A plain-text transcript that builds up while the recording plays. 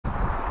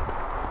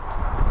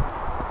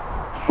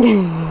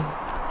Oh,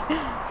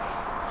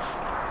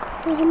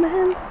 my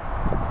hands.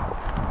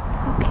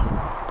 Okay.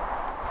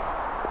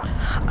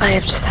 I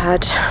have just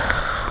had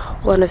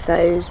one of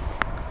those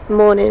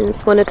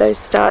mornings, one of those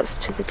starts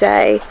to the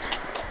day.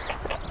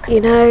 You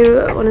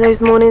know, one of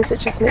those mornings that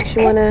just makes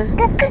you want to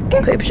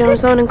put your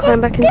pyjamas on and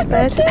climb back into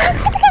bed.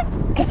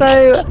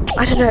 So,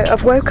 I don't know,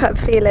 I've woke up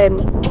feeling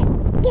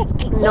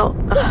not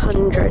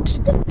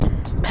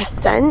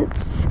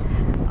 100%.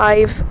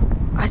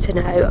 I don't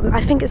know,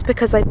 I think it's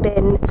because I've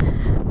been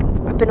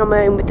on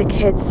my own with the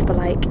kids for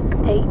like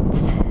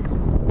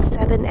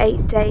 7,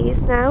 8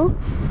 days now.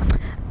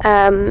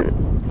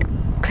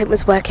 Clint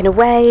was working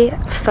away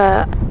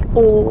for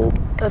all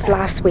of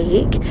last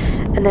week,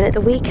 and then at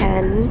the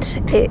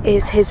weekend it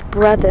is his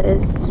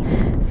brother's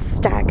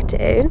stag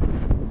do,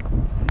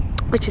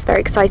 which is very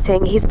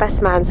exciting. He's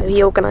best man, so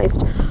he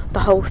organised the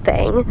whole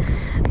thing.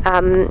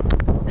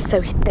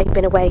 So they've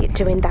been away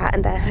doing that,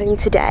 and they're home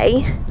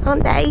today,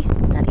 aren't they?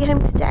 Daddy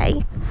home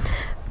today.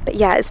 But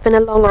yeah, it's been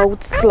a long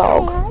old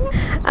slog,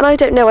 and I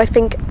don't know, I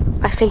think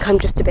I'm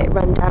just a bit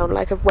run down.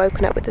 Like, I've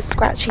woken up with a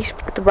scratchy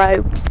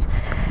throat,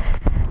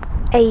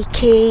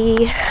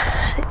 achy,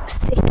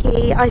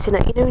 sicky, I don't know,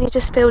 you know when you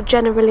just feel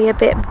generally a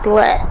bit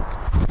bleh.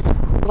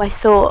 I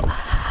thought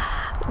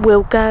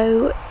we'll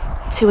go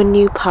to a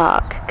new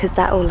park, because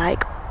that will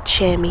like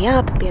cheer me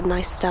up, be a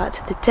nice start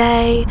to the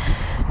day.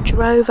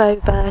 Drove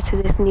over to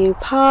this new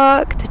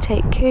park to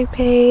take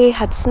Koopy,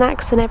 had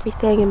snacks and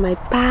everything in my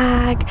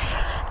bag,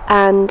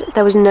 and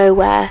there was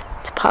nowhere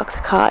to park the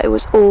car. It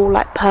was all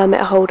like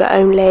permit holder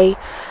only,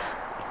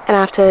 and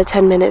after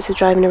 10 minutes of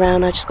driving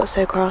around I just got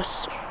so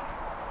cross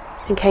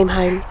and came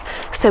home.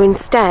 So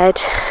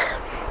instead,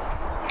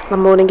 my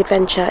morning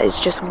adventure is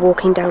just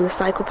walking down the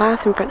cycle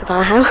path in front of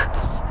our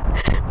house.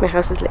 My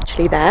house is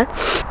literally there,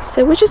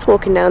 so we're just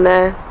walking down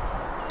there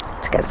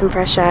to get some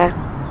fresh air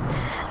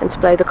and to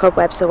blow the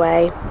cobwebs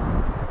away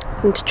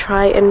and to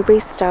try and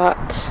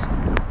restart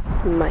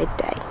my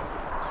day.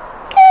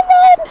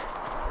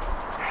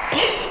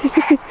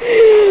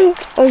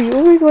 Oh, you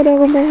always want to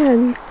hold my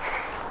hands.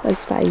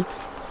 That's fine,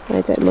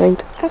 I don't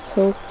mind at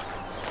all.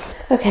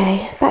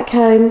 Okay, back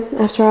home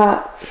after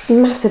our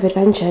massive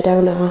adventure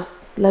down our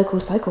local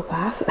cycle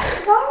path.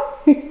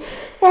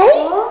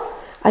 Hey?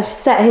 I've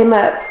set him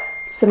up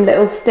some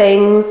little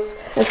things.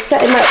 I've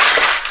set him up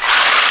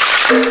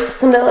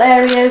some little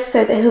areas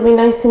so that he'll be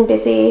nice and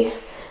busy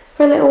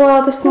for a little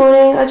while this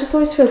morning. I just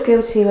always feel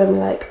guilty when we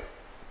like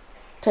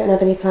don't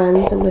have any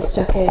plans and we're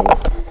stuck in.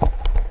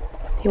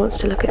 He wants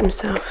to look at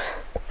himself.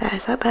 There,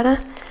 is that better?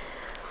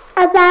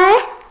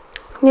 Better?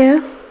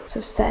 Yeah. So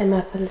I've set him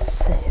up, and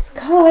his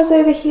cars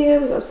over here.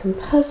 We've got some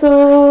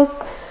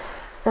puzzles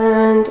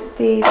and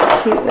these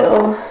cute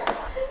little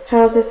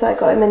houses that I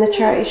got him in the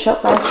charity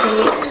shop last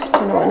week.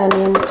 Don't know what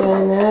Nanny's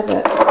doing in there,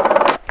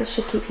 but it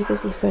should keep you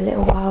busy for a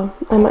little while.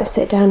 I might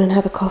sit down and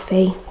have a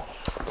coffee,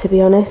 to be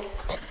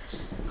honest.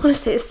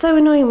 Honestly, it's so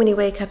annoying when you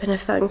wake up in a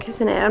funk,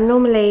 isn't it? I'm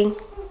normally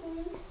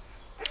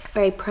a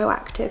very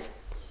proactive,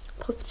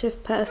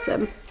 positive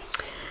person,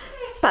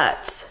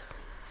 but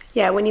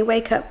yeah, when you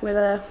wake up with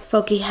a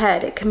foggy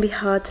head, it can be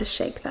hard to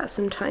shake that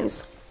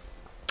sometimes.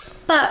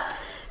 But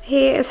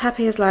he is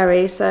happy as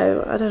Larry,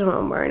 so I don't know what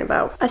I'm worrying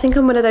about. I think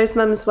I'm one of those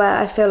mums where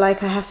I feel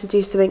like I have to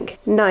do something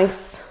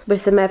nice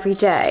with them every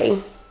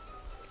day,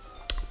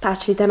 but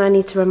actually then I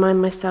need to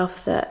remind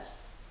myself that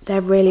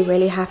they're really,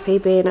 really happy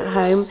being at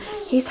home.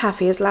 He's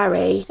happy as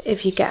Larry.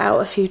 If you get out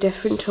a few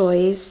different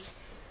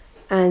toys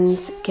and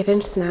give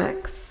him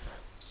snacks,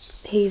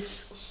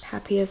 he's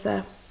happy as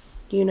a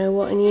you know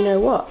what and you know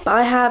what. But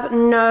I have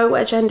no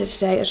agenda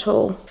today at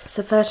all. It's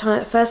the first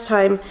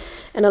time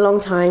in a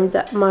long time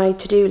that my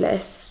to-do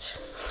list,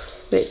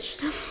 which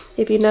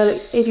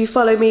if you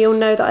follow me, you'll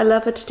know that I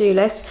love a to-do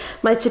list.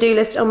 My to-do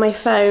list on my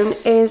phone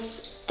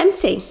is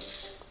empty.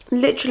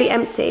 Literally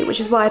empty,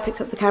 which is why I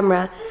picked up the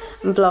camera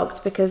and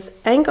vlogged, because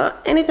I ain't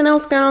got anything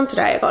else going on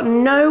today. I got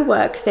no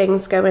work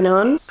things going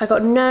on. I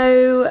got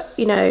no,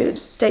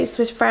 dates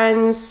with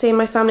friends, seeing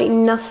my family,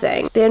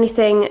 nothing. The only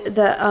thing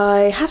that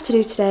I have to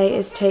do today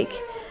is take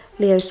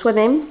Leo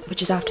swimming,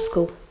 which is after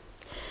school.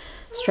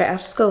 Straight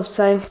after school.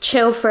 So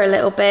chill for a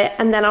little bit,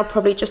 and then I'll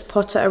probably just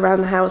potter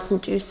around the house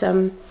and do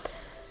some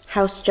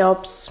house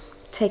jobs,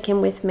 take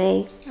him with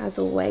me, as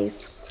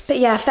always. But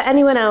yeah, for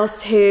anyone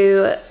else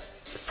who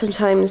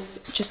sometimes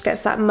just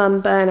gets that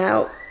mum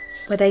burnout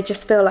where they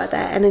just feel like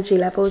their energy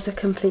levels are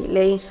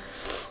completely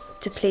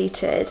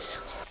depleted,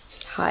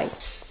 hi,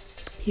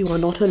 you are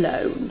not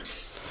alone.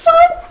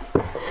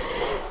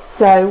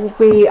 So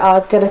we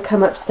are gonna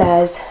come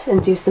upstairs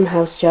and do some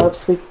house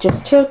jobs. We've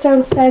just chilled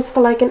downstairs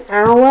for like an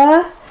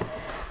hour,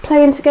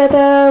 playing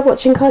together,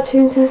 watching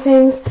cartoons and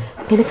things.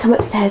 We're gonna come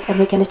upstairs and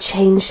we're gonna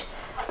change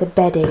the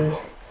bedding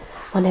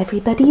on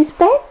everybody's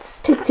beds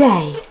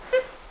today.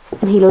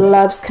 And he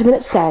loves coming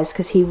upstairs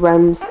because he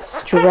runs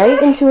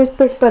straight into his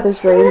big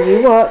brother's room.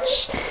 You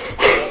watch. Because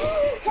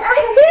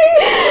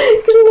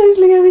he knows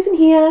Leo isn't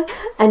here.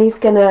 And he's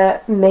going to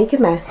make a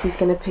mess. He's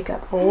going to pick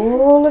up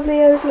all of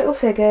Leo's little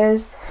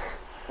figures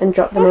and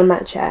drop them on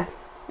that chair.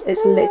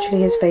 It's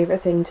literally his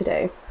favourite thing to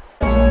do.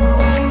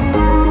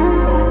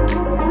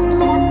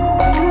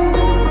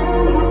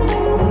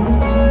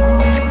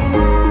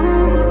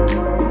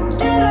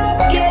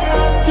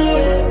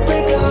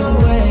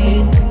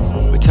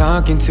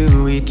 Talking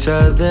to each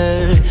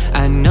other,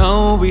 I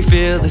know we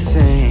feel the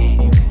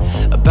same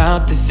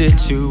about the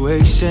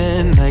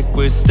situation, like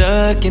we're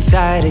stuck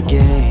inside a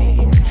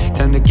game.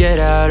 Time to get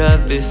out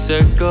of this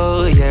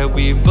circle, yeah,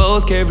 we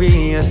both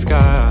carry a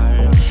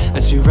scar.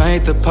 Let's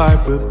rewrite the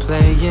part we're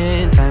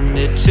playing, time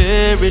to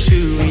cherish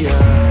who we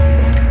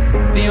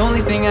are. The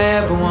only thing I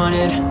ever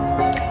wanted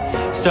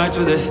starts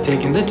with us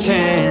taking the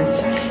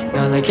chance,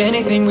 not like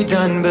anything we've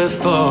done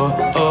before,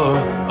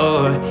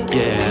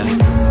 yeah.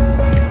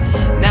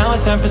 Now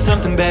it's time for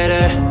something better,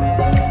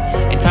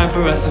 and time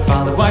for us to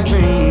follow our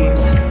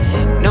dreams.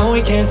 No,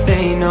 we can't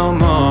stay no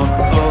more.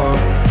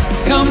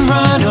 Come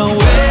run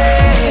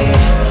away,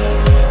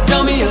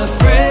 don't be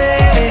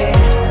afraid,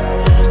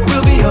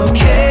 we'll be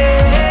okay.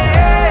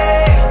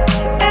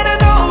 And I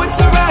know it's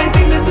the right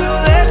thing to do,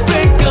 let's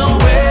break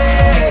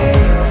away.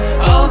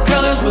 All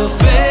colors will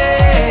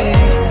fade,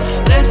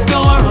 let's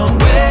go our own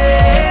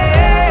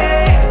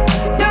way.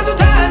 Now's the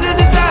time to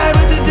decide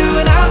what to do,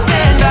 and I'll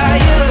stand by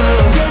you.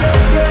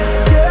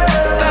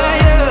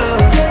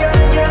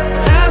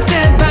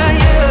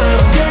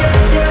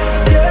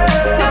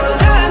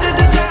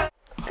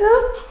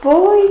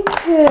 Boy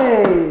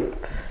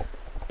Coop.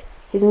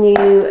 His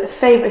new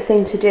favourite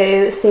thing to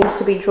do seems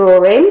to be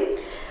drawing.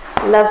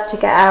 Loves to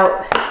get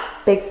out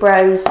big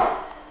bros,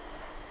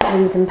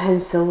 pens and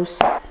pencils.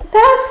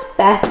 That's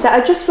better.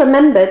 I just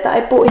remembered that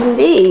I bought him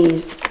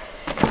these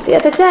the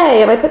other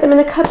day and I put them in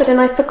the cupboard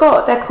and I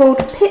forgot. They're called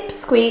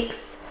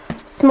Pipsqueaks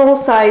small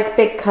size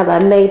big colour,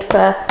 made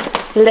for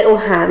little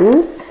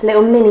hands,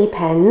 little mini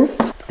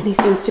pens, and he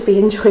seems to be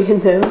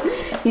enjoying them.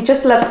 He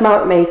just loves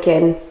mark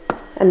making.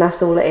 And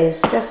that's all it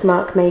is, just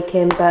mark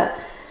making, but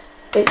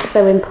it's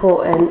so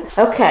important.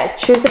 Okay,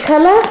 choose a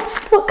colour.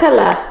 What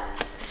colour?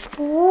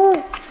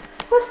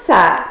 What's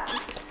that?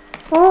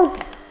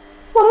 What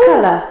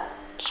colour?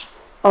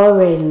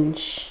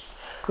 Orange.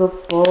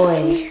 Good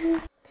boy.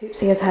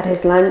 Poopsie has had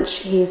his lunch.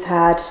 He's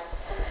had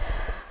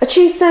a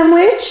cheese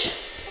sandwich,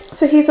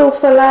 so he's all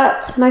full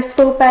up, nice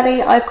full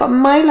belly. I've got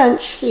my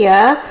lunch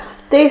here.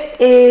 This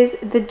is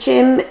the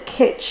Gym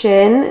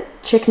Kitchen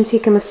chicken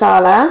tikka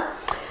masala.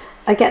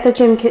 I get the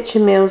Gym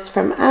Kitchen meals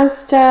from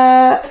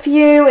Asda, a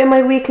few in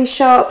my weekly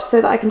shop so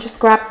that I can just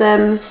grab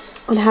them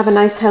and have a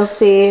nice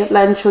healthy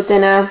lunch or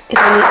dinner if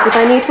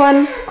I need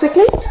one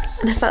quickly.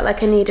 And I felt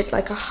like I needed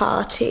like a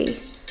hearty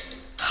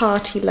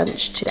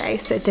lunch today,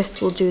 so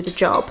this will do the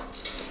job.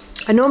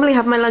 I normally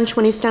have my lunch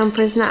when he's down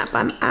for his nap, but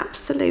I'm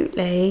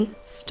absolutely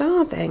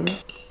starving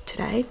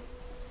today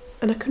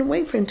and I couldn't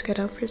wait for him to go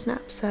down for his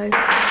nap, so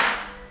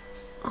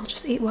I'll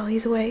just eat while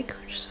he's awake,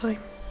 which is fine.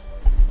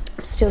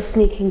 I'm still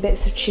sneaking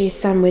bits of cheese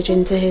sandwich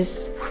into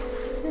his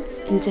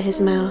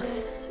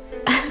mouth.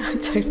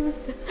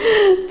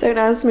 Don't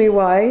ask me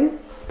why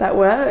that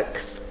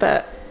works,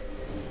 but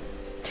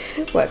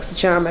it works a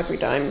charm every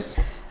time.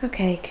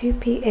 Okay,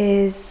 Koopy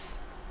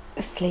is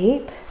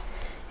asleep.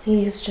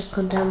 He has just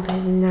gone down for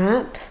his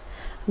nap.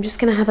 I'm just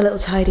gonna have a little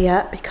tidy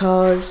up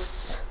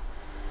because,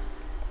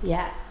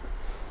 yeah,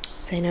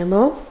 say no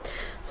more.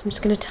 So I'm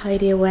just gonna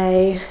tidy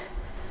away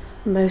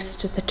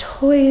most of the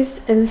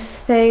toys and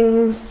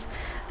things,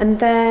 and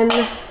then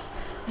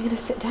I'm gonna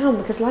sit down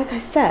because, like I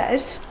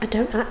said, I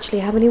don't actually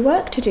have any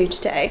work to do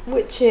today,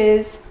 which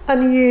is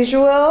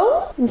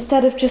unusual.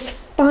 Instead of just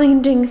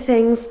finding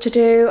things to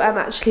do, I'm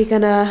actually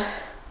gonna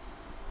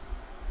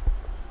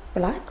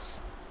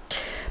relax.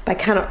 But I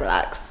cannot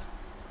relax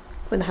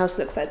when the house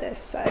looks like this,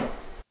 so.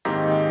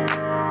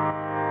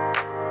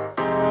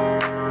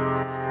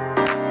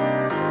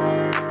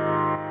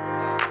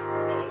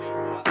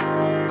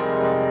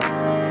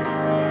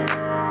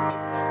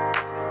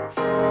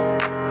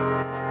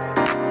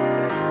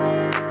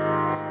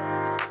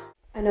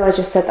 I know I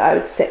just said that I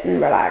would sit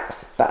and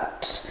relax,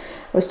 but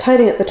I was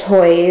tidying up the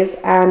toys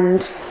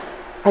and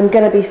I'm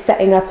going to be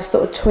setting up a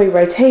sort of toy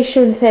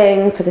rotation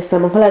thing for the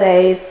summer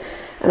holidays,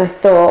 and I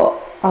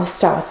thought I'll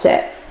start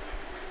it.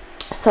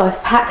 So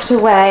I've packed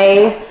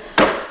away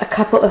a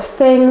couple of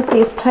things,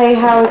 these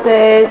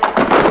playhouses,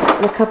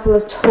 and a couple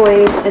of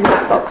toys in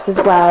that box as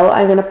well.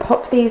 I'm going to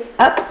pop these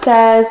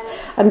upstairs.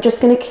 I'm just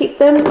going to keep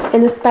them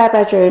in the spare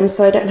bedroom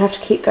so I don't have to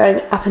keep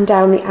going up and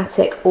down the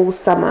attic all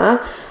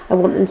summer. I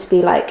want them to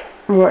be like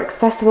more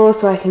accessible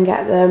so I can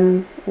get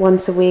them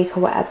once a week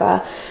or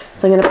whatever.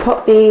 So I'm going to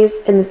pop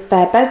these in the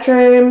spare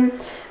bedroom,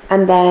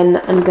 and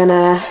then I'm going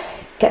to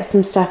get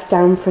some stuff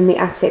down from the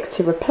attic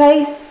to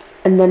replace,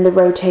 and then the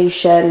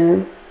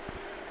rotation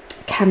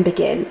can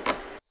begin.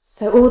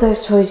 So all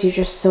those toys you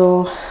just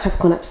saw have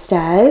gone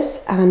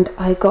upstairs, and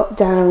I got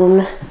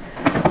down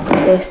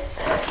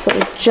this sort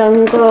of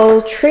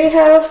jungle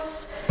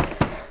treehouse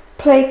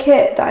play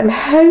kit that I'm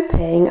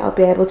hoping I'll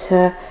be able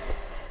to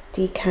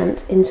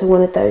decant into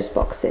one of those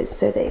boxes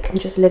so that it can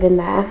just live in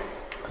there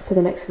for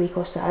the next week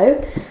or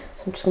so.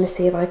 So I'm just going to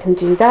see if I can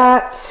do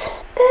that.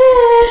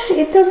 there.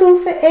 It does all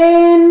fit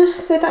in,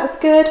 so that's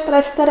good. But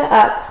I've set it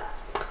up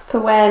for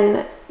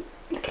when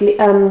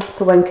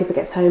Cooper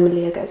gets home and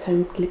Leo gets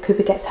home.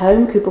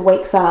 Cooper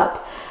wakes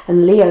up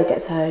and Leo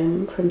gets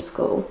home from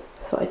school.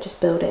 I thought I'd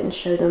just build it and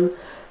show them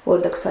what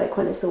it looks like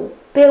when it's all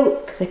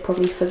built, because they've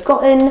probably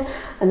forgotten.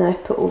 And then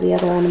I've put all the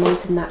other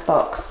animals in that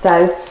box.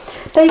 So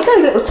there you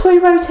go, little toy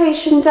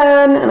rotation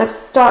done, and I've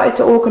started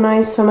to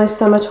organise for my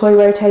summer toy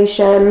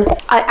rotation.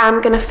 I am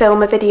going to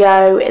film a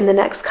video in the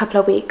next couple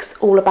of weeks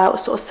all about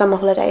sort of summer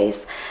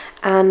holidays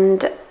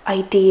and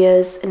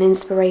ideas and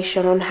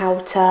inspiration on how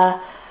to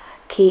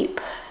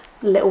keep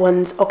little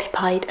ones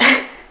occupied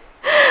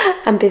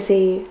and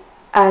busy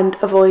and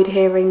avoid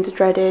hearing the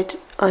dreaded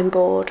 "I'm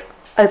bored."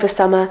 Over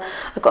summer,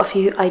 I've got a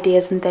few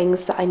ideas and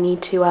things that I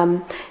need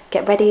to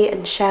get ready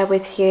and share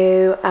with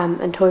you,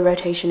 and toy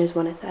rotation is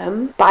one of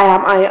them. But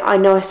I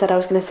know I said I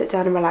was going to sit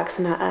down and relax,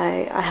 and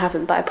I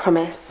haven't, but I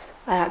promise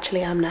I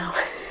actually am now.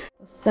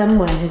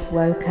 Someone has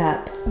woke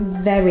up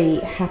very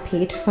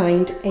happy to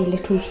find a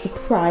little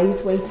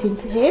surprise waiting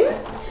for him.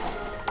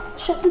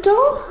 Shut the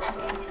door.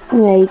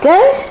 There you go.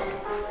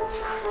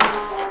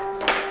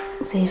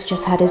 So he's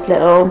just had his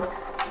little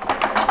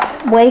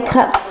wake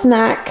up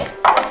snack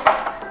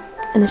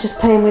and is just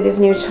playing with his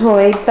new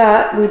toy,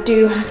 but we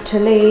do have to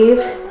leave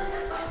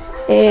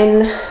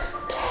in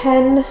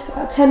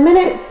about 10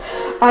 minutes.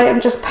 I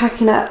am just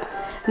packing up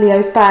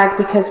Leo's bag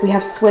because we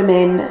have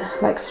swimming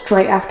like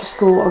straight after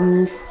school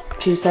on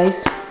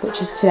Tuesdays,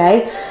 which is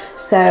today.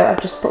 So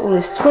I've just put all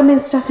this swimming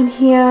stuff in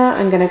here.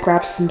 I'm gonna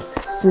grab some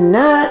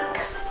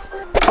snacks,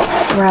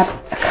 grab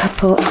a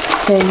couple of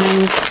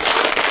things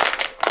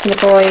for the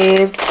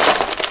boys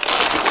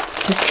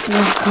to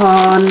snack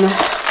on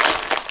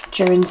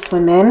during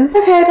swimming.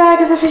 Okay,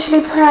 bag is officially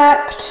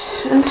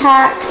prepped and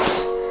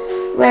packed,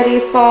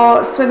 ready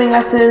for swimming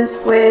lessons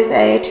with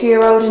a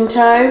 2-year-old in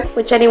tow,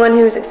 which anyone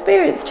who has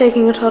experienced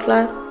taking a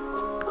toddler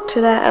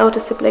to their elder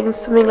siblings'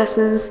 swimming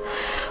lessons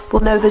will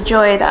know the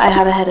joy that I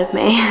have ahead of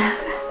me.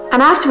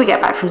 And after we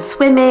get back from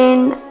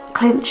swimming,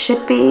 Clint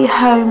should be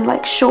home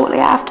like shortly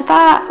after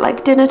that,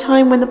 like dinner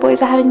time when the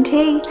boys are having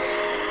tea.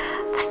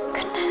 Thank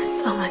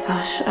goodness. Oh my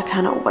gosh, I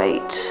cannot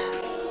wait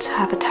to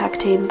have a tag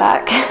team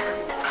back.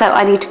 So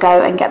I need to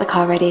go and get the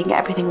car ready and get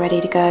everything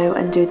ready to go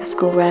and do the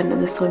school run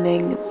and the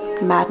swimming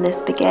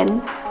madness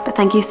begin. But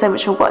thank you so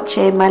much for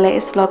watching my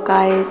latest vlog,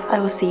 guys. I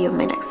will see you in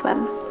my next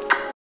one.